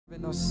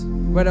join us.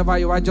 Wherever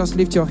you are, just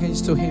lift your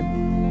hands to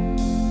Him.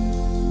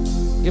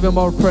 Give Him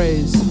all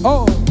praise.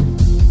 Oh!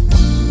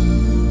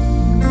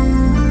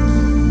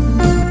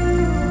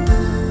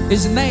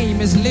 His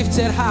name is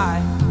lifted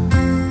high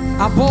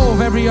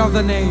above every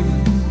other name.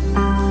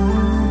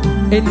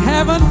 In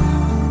heaven,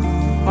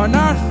 on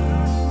earth,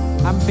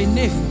 and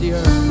beneath the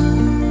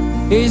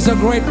earth. He is a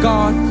great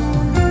God.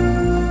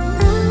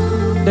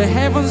 The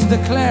heavens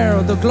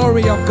declare the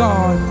glory of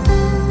God,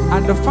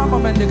 and the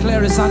firmament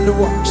declares His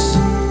handiworks.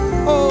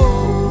 Oh,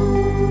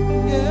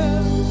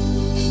 yeah.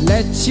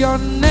 Let your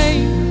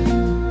name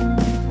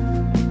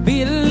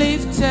be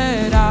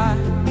lifted high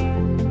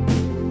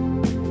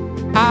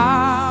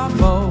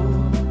above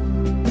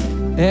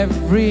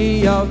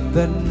every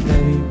other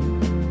name.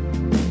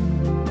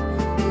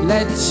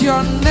 Let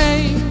your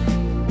name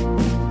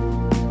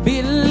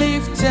be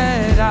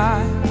lifted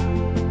high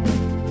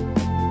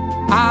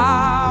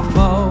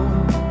above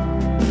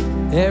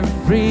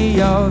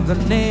every other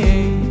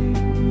name.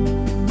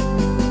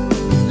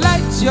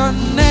 Let your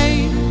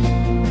name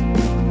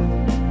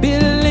be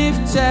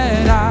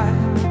lifted high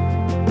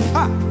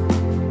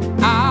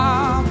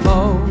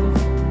above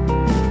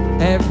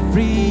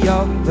every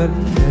other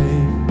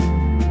name.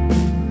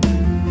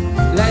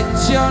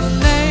 Let your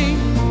name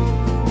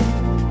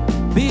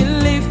be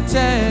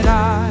lifted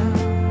high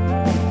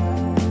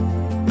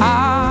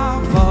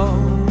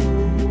above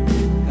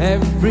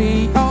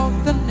every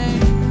other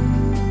name.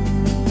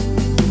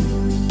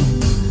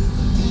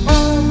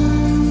 Oh,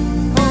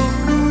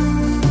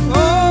 oh,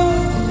 oh.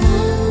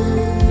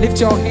 Lift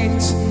your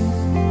hands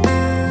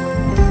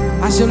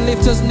as you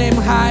lift His name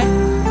high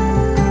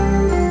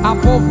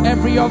above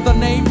every other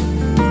name.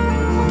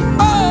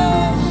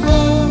 Oh,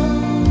 oh.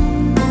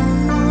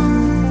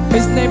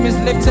 His name is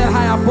lifted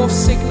high above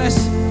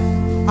sickness,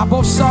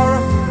 above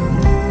sorrow.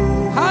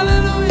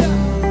 Hallelujah.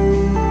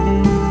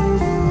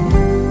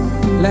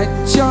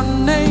 Let your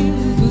name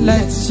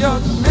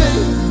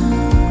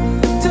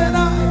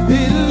tonight be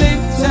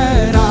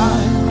lifted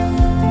high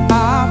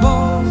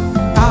above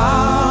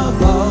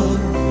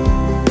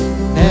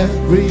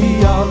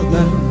every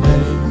other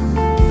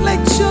name.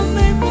 Let your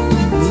name be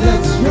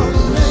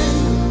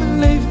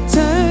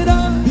lifted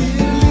high, be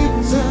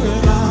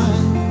lifted high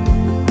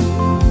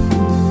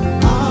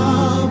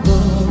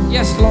above.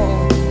 Yes,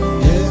 Lord.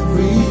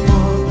 Every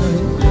other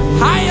name.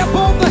 High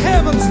above the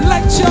heavens.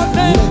 Let your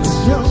name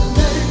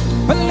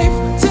be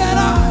lifted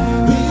high,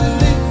 be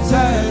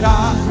lifted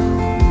high.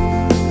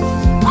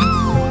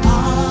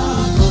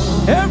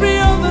 Every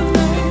other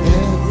name,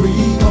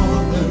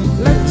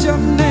 let your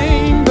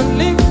name be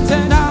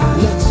lifted high.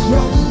 Let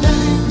your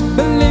name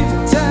be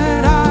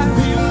lifted high,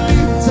 be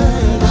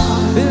lifted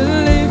high, be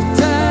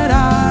lifted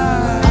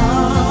high.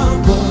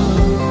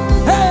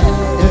 Hey,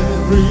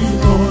 every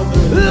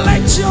other.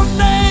 Let your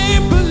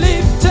name be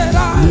lifted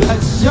high.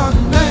 Let your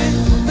name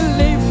be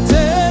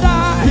lifted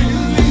high, be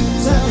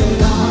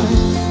lifted high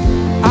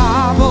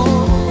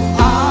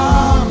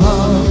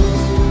above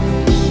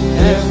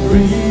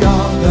every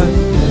other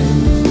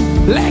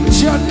name. Let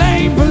your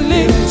name be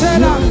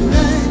lifted up,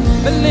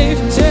 be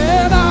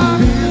lifted up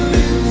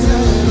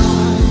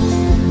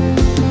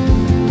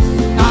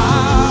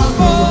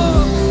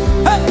above,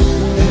 hey.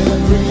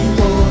 Every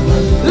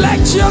other.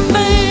 Let your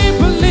name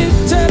be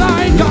lifted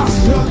high, God,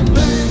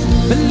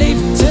 be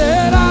lifted.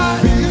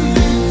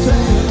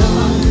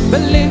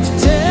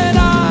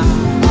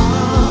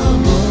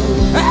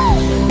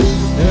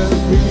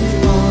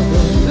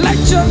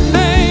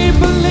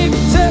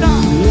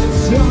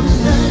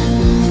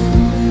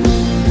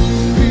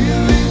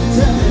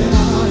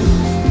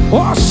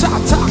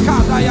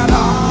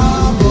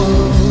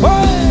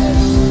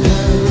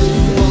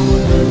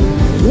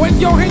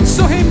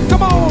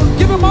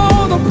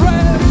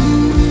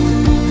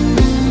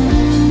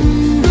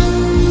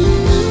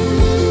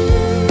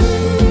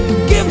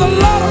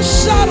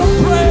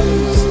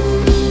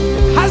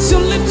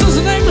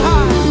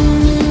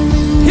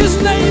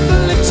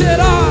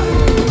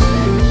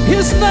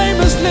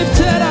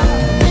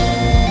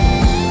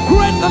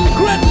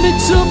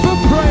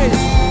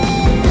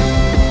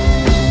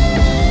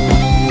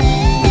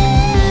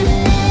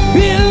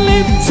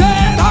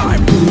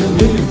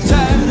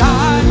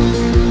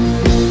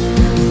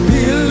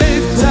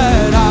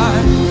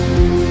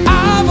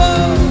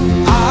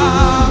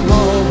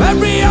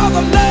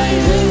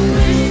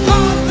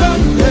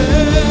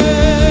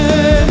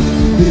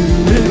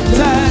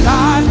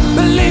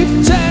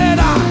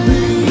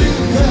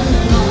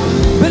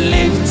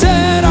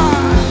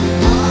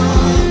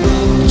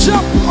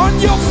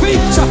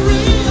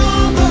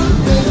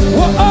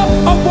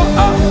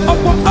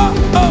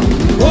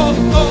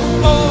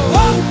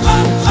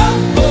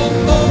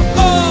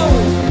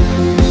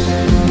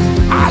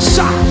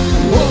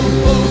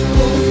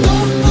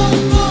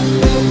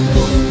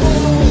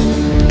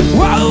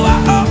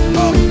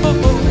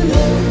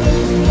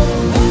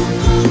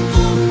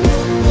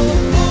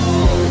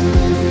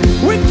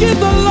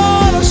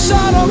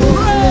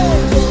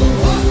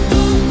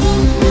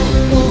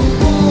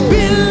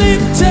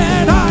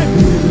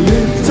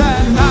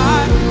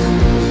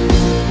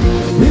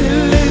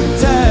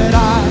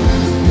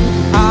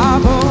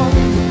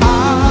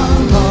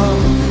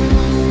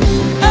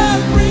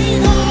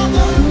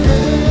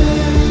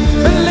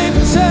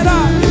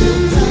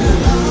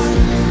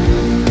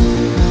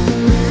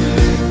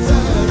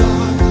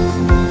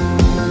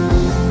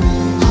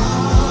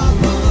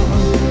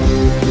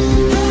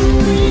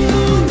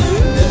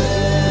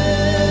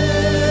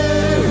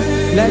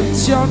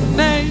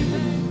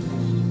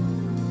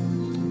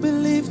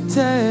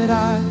 lifted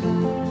high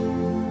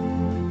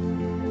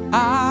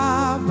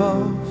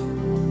above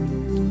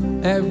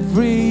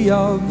every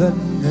other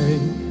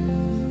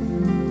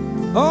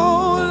name.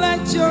 Oh,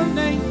 let your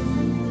name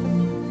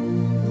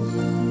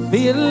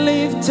be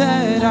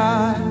lifted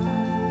high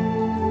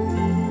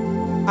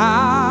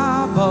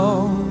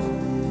above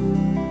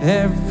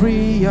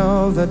every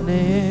other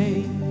name.